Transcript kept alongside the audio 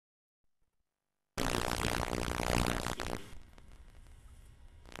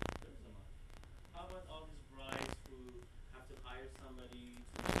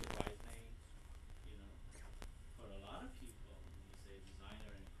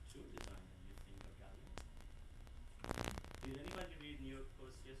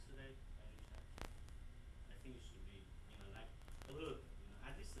think it should be, like a little bit,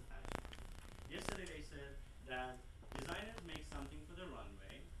 at least the fashion. Yesterday they said that designers make something for the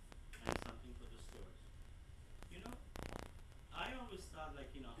runway and something for the stores. You know, I always thought like,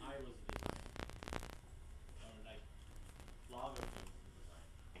 I was a designer. Or like bloggers was a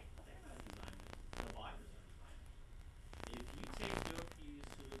designer. They're not designers. The buyers are designers. If you take your piece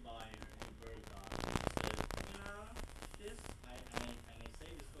to the buyer in Bergdorf and say, this, and I say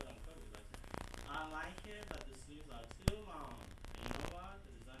this quote unquote because I say, I like it, but the sleeves are too long. And you know what?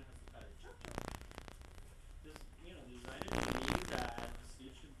 The designer has to cut it. Chop, chop. This, the designer knew that the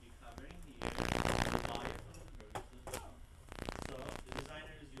sleeve should be covering here. The buyer from the burgers as well. So the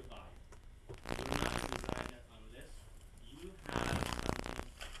designer is your buyer. You're not a designer unless you have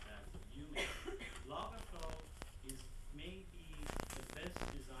something that you make. Logaflow is maybe the best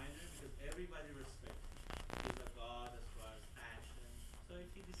designer because everybody respects him. He's a god as far as fashion. So if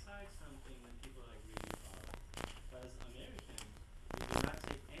he decides something, then people like really follow. Because Americans, we do not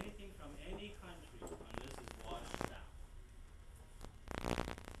take anything from any country unless it's washed out.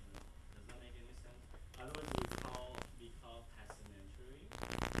 Does that make any sense? Otherwise, we call passementery.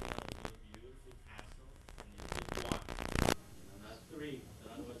 You have a beautiful tassel, and you take one, not three.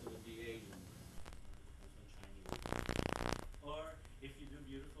 Otherwise, it would be Asian. It depends on Chinese. Or if you do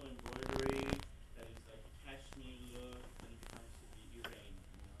beautiful embroidery, that is like a cashmere look, then it becomes to be Iranian.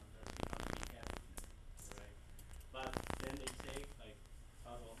 That becomes the ethnic, right? But then they take like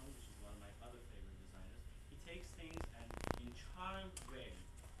beroukhim, which is one of my other favorite designers. He takes things and in charmed way,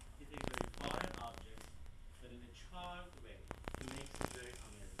 he takes very foreign objects, but in a charmed way, he makes it very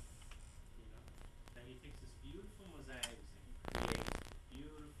American. Then he takes this beautiful mosaics and he creates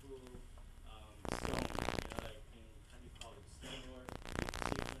beautiful stone, like how do you call it, stonework, with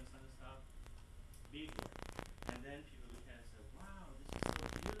sequins and stuff, beadwork. And then people look at it and say, wow, this is so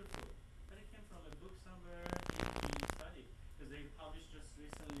beautiful. But it came from a book somewhere he studied. Because they published just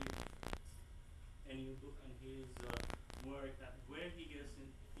recently a new book on his work, that where he gets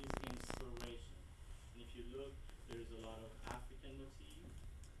his inspiration. And if you look, there's a lot of African motif,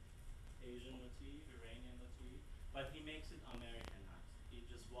 Asian motif, Iranian motif, but he makes it Americanized. He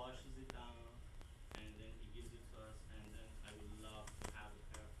just washes it down and then he gives it to us. And then I would love to have a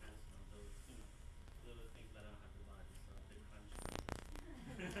pair of pants from those, little things that I don't have to buy, so they crunch.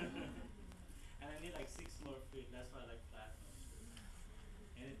 And I need like 6 more feet. That's why I like platinum.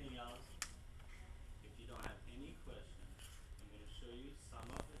 Anything else? If you don't have any questions, I'm going to show you some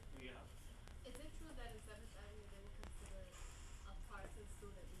of it. Yeah. Is it true that in Seventh Avenue they will consider a Parsons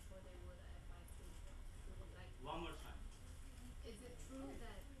student before they would a FIT student? Like, One more time. is it true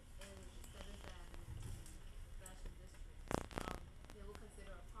that in Seventh Avenue, the fashion district, they will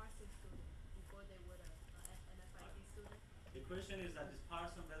consider a Parsons student before they would an FIT student? The question is that is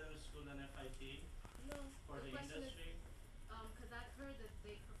Parson better school than FIT No. for the question is, industry? because I've heard that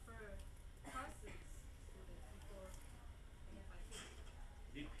they prefer Parsons students before an FIT.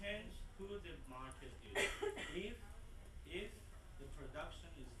 Depends who the market is. If the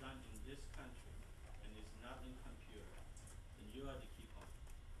production is done in this country and it's not in computer, then you are the key point.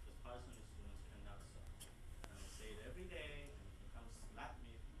 Because Parson students cannot sew. And I say it every day, and you can come slap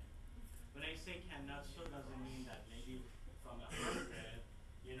me if you can. When I say cannot sew, doesn't mean that maybe from 100,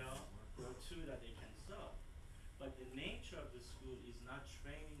 there are 2 that they can sew. But the nature of the school is not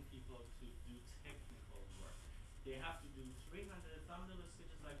training people to do technical work. They have to do 300 thumb little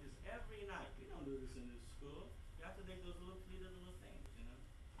stitches like this every night. We don't do this in the school. You have to make those little pleated little things.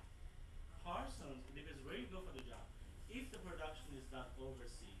 Parsons, it depends where you go for the job. If the production is done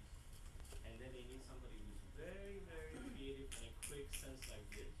overseas, and then they need somebody who's very, very creative and a quick sense like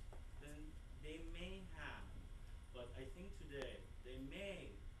this, then they may have, but I think today they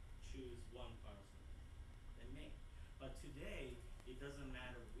may choose one person. They may. But today, it doesn't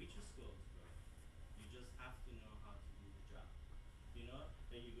matter which school you go. You just have to know how to do the job.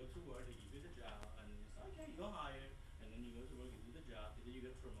 Then you go to work, they give you the job, and you say, okay, you go higher, and then you go to work, you do the job, and then you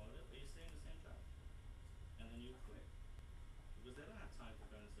get promoted, or you stay in the same job. And then you quit. Because they don't have time to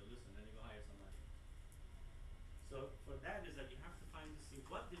go and say, listen, then you go hire somebody else. So for that is that you have to find to see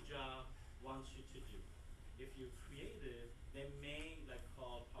what the job wants you to do. If you're creative, they may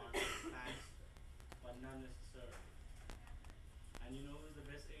call part faster, but not necessarily. And you know who's the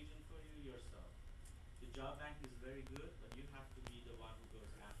best agent for you? Yourself. The job bank is very good, but you have to be the one who goes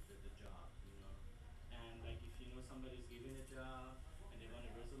after the job. And if you know somebody's giving a job and they want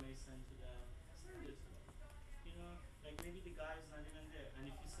a resume sent to them, send it to them. Maybe the guy is not even there. And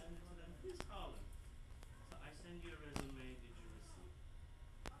if you send it to them, please call them. So I send you a resume, did you receive?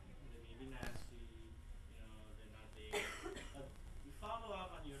 They may be nasty, they're not there. But you follow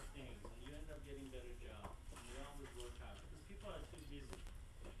up on your things and you end up getting better job.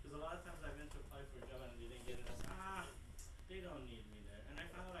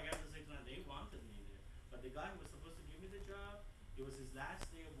 the guy who was supposed to give me the job, it was his last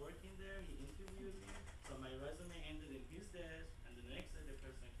day of working there. He interviewed me, so my resume ended in his desk, and the next day the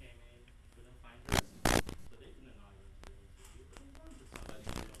person came in, couldn't find the resume. So they didn't know I went to the interview, but they wanted somebody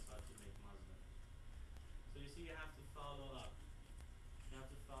who knows how to make muslin. So you see, you have to follow up. You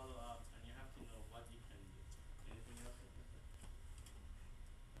have to follow up, and you have to know what you can do. Anything else I can say?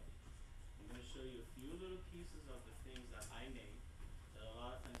 I'm going to show you a few little pieces of the things that I made. That a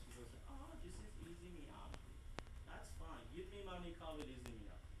lot of times people say, "Oh, this is easy miyaki." That's fine. Give me money, call it easy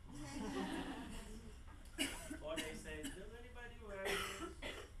miyaki. Or they say, "Does anybody wear this?"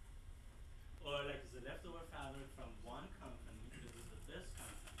 Or like it's a leftover fabric from one company because it's the best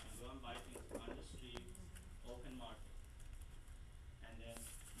company. You can go and buy things on the street, open market. And then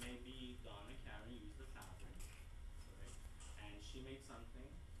maybe Donna Karen used the fabric, right? And she made something,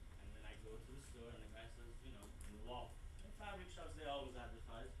 and then I go to the store, and the guy says, you know, in the wall, in fabric shops they always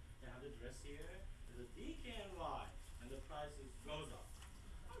advertise. They have the dress here. There's a DKNY, and the price goes up.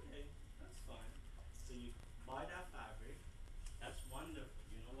 Okay, that's fine. So you buy that fabric. That's wonderful.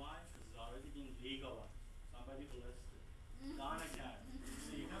 You know why? Because it's already been legalized. Somebody blessed it. Donna Karen.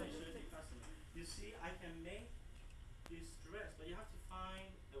 So you kind of show it to your customer. You see, I can make this dress, but you have to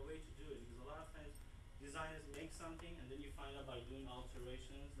find a way to do it because a lot of times designers make something and then you find out by doing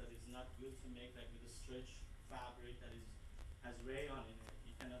alterations that is not good to make, like with a stretch fabric that has rayon in it.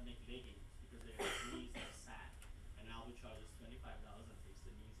 You cannot make leggings because their knees are sad. And now we charge us $25 and takes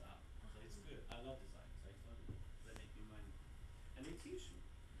the knees out. So it's good. I love designers. I told you. They make me money. And they teach you.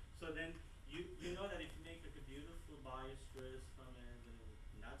 So then you know that if you make like a beautiful bias dress from it, then it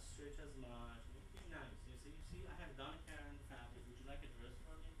will not stretch as much. It will be nice. You see, I have Donna Karen fabric. Would you like a dress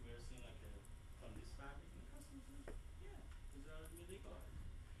from me? We're seeing like a from this fabric, and the customer says, yeah, these are really good.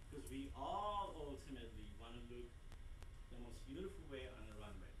 Because we all ultimately want to look the most beautiful way on the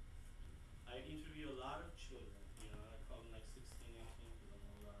runway. I interview a lot of children, you know, I call them like 16, 18 because I'm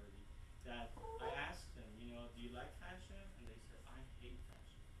old already, that I ask them, you know, do you like fashion? And they said, I hate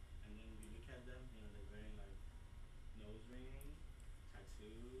fashion. And then we look at them, you know, they're wearing like nose ring,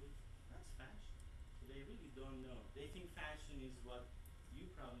 tattoos. That's fashion. So they really don't know. They think fashion is what you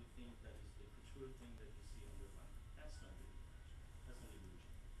probably think that is the couture thing that you see on the runway. That's not really fashion. That's an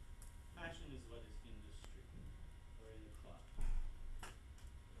illusion. Fashion is what is in the street or in the club.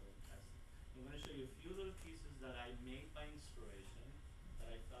 So that's it. I'm going to show you a few little pieces that I made by inspiration that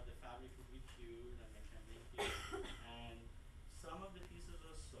I thought the fabric would be cute and I can make it. And some of the pieces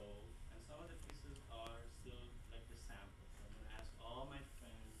are sold and some of the pieces are still like the sample. So I'm going to ask all my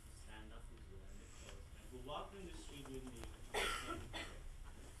friends to stand up who's wearing the clothes and who walked in the street with me on the same day.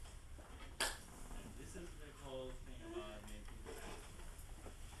 And this is the whole thing about making fashion.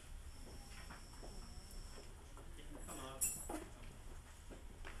 You can come up.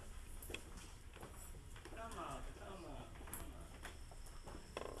 Come up, come up, come up.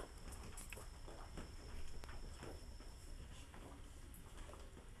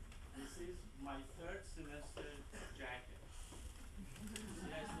 This is my third semester jacket.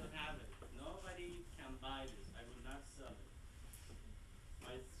 See, I still have it. Nobody can buy this. I will not sell it.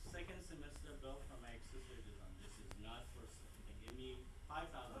 My second semester belt from my accessory design. This is not for sale. You can give me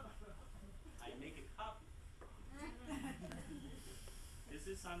 5,000. I make a copy. This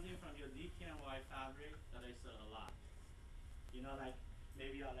is something from your DKNY fabric that I sell a lot. You know, like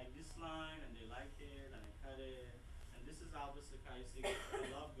maybe I like this line and they like it and I cut it. And this is Alba Sakhai Secret. I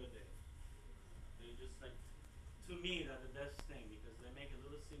love Good Day. They just like, to me, they're the best thing because they make a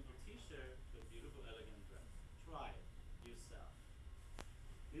little simple t-shirt to a beautiful, elegant dress. Try it yourself.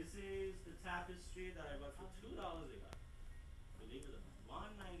 This is the tapestry that I bought for $2 a yard. Believe it or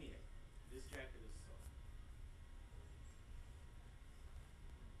not, $1.98. This jacket is sold.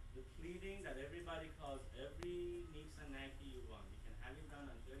 The pleating that everybody calls every nicks and nacky you want. You can have it done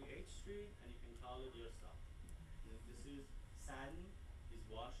on 38th Street and you can call it yourself. This is satin, is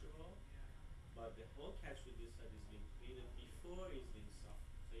washable, but the whole catch with this that is being pleated before it's been sewn,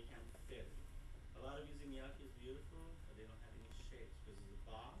 so you can fit it. A lot of izumiyaki is beautiful, but they don't have any shapes because it's a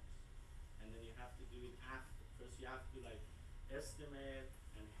box, and then you have to do it after. First you have to like estimate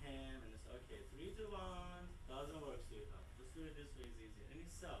and hem, and it's okay, 3 to 1, doesn't work, sweetheart. Let's do it this way, it's easier. And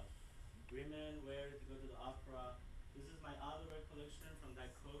it sells. Women wear it to go to the opera. This is my outerwear collection from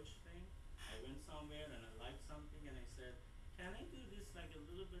that Coach thing. I went somewhere and I liked something and I said, can I do this like a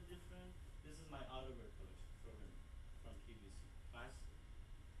little bit different? This is my outerwear collection for women from PVC, plastic.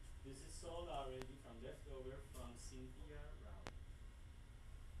 This is sold already from leftover from Cynthia Rowley.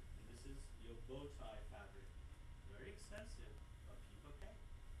 And this is your bow tie fabric. Very expensive, but people pay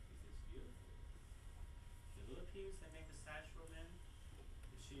because it's beautiful. The little piece they make the sash woman.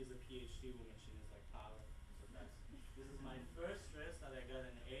 She is a PhD woman, she knows like power. This is my first dress that I got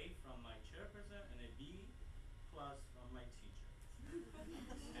an A from my chairperson and a B plus from my teacher.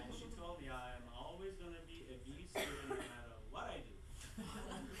 And she told me I am always going to be a B student no matter what I do.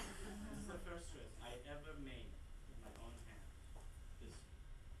 This is the first dress I ever made with my own hands. This.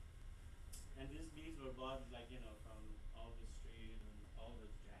 And these beads were bought from all the street and all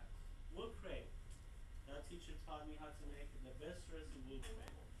this jazz. Wool crepe. That teacher taught me how to make the best dress in wool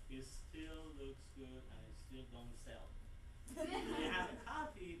crepe. It still looks good and it still don't sell. They have a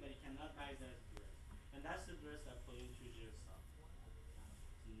copy, but you cannot buy that dress. And that's the dress that Pauline Trujillo saw.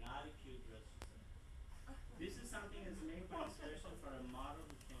 It's not a cute dress, she said. This is something that's made for inspiration for a model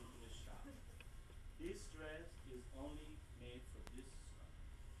who came to the shop. This dress is only made for this scarf.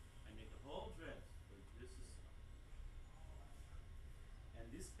 I make a whole dress for this scarf. And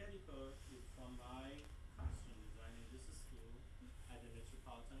this petticoat is from my costume design in this school at the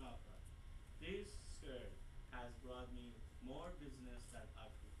Metropolitan Opera. This skirt has brought me more business than I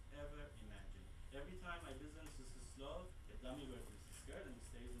could ever imagine. Every time my business is slow, the dummy wears this skirt and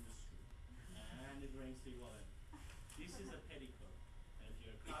stays in the street. And it brings people in. This is a petticoat. And if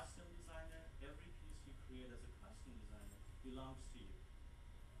you're a costume designer, every piece you create as a costume designer belongs to you.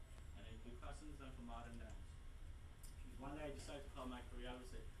 And I do costume design for modern dance. One day I decided to call my choreographer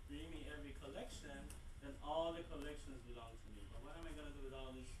and say, bring me every collection, then all the collections belong to me. But what am I going to do with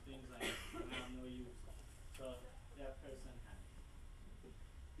all these things I have no use? So that person had it.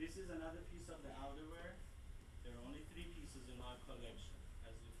 This is another piece of the outerwear. There are only 3 pieces in our collection,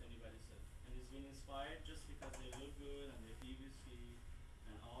 as if anybody said. And it's been inspired just because they look good and they're PVC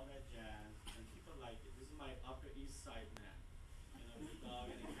and all that jazz. And people like it. This is my Upper East Side man. The dog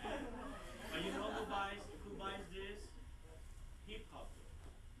and the cat. But you know who buys this? Hip hop.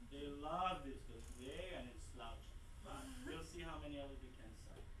 They love this because it's gay and it's slouchy. But you'll see how many of it we can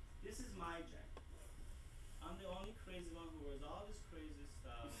sell. This is my jacket. I'm the only crazy one who wears all this crazy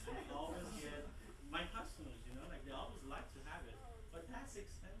stuff and always get my customers, they always like to have it, but that's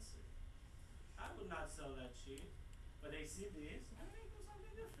expensive. I would not sell that cheap, but they see this and they do something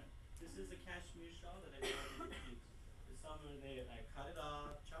different. This is a cashmere shawl that I got in the piece. It's somewhere there. I cut it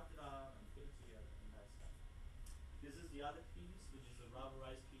off, chopped it off, and put it together, and that's that. This is the other piece, which is a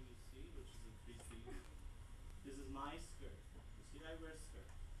rubberized PVC, which is a 3-piece. This is my skirt. You see, I wear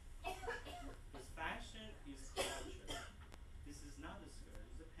skirts. Because fashion is culture. This is not a skirt,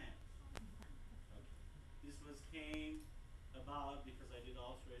 it's a pants. Okay. This came about because I did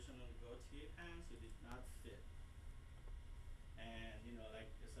alteration on the Gautier pants, it did not fit. And it's like,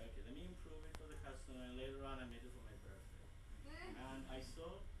 okay, let me improve it for the customer, and later on I made it for my birthday. And I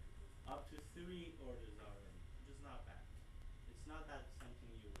sold up to 3 orders already, which is not bad. It's not that something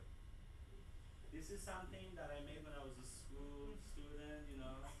you would. This is something that I made when I was a school student,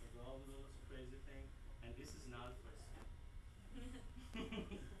 with all those crazy things. And this is not for sale.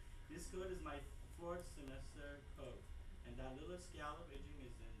 This coat is my 4th semester coat. And that little scallop edging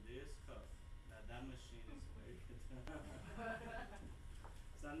is in this coat. Now that machine is very good.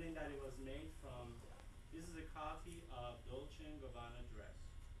 Something that it was made from, this is a copy of Dolce & Gabbana dress.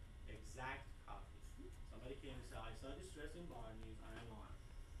 Exact copy. Somebody came and said, I saw this dress in Barney's and I want it.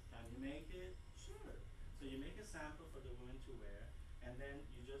 Can you make it? Sure. So you make a sample for the woman to wear, and then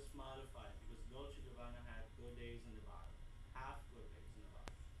you just modify it because Dolce & Gabbana had godets in the bottom, half godets in the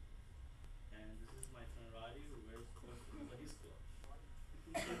bottom. And this is my friend Roddy who wears clothes for his clothes.